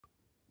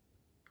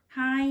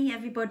Hi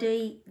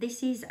everybody,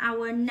 this is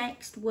our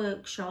next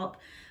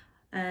workshop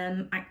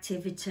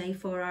activity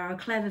for our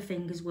Clever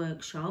Fingers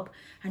workshop,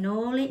 and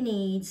all it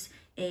needs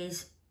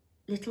is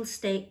little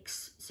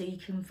sticks, so you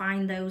can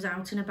find those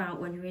out and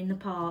about when you're in the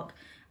park,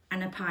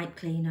 and a pipe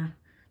cleaner.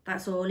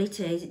 That's all it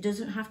is. It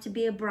doesn't have to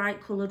be a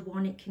bright coloured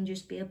one, it can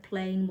just be a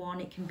plain one,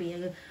 it can be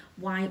a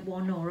white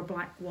one or a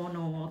black one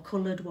or a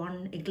coloured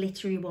one, a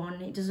glittery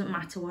one, it doesn't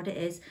matter what it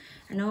is.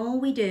 And all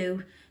we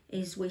do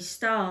is we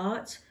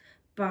start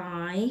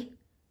by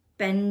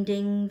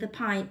bending the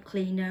pipe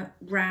cleaner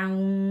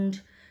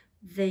round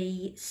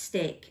the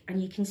stick,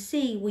 and you can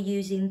see we're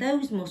using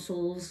those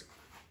muscles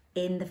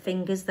in the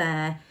fingers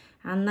there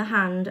and the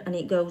hand, and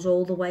it goes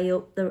all the way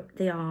up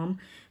the arm,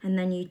 and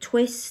then you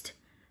twist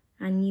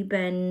and you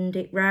bend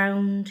it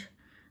round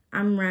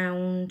and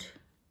round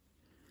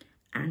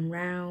and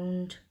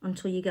round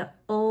until you get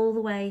all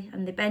the way,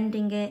 and they're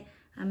bending it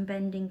and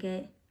bending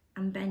it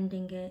and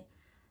bending it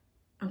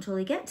until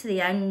you get to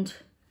the end,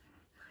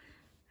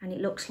 and it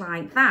looks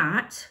like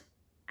that.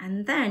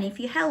 And then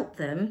if you help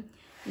them,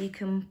 you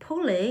can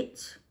pull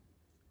it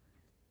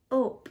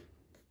up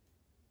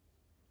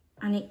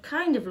and it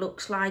kind of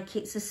looks like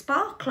it's a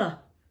sparkler.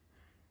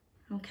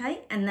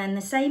 Okay, and then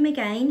the same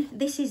again.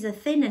 This is a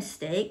thinner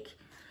stick,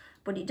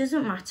 but it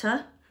doesn't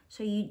matter.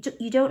 So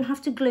you don't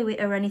have to glue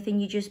it or anything.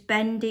 You just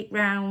bend it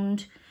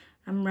round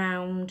and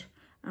round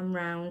and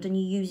round, and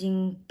you're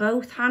using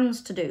both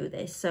hands to do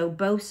this. So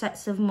both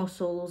sets of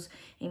muscles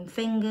in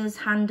fingers,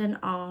 hand and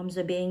arms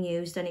are being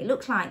used, and it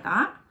looks like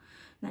that.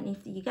 Then if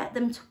you get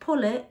them to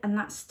pull it, and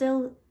that's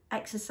still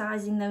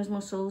exercising those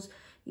muscles,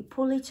 you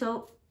pull it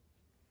up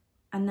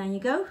and there you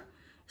go.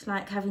 It's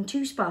like having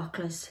two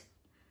sparklers.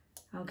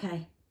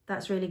 Okay,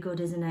 that's really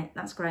good, isn't it?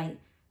 That's great.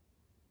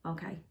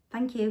 Okay,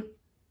 thank you.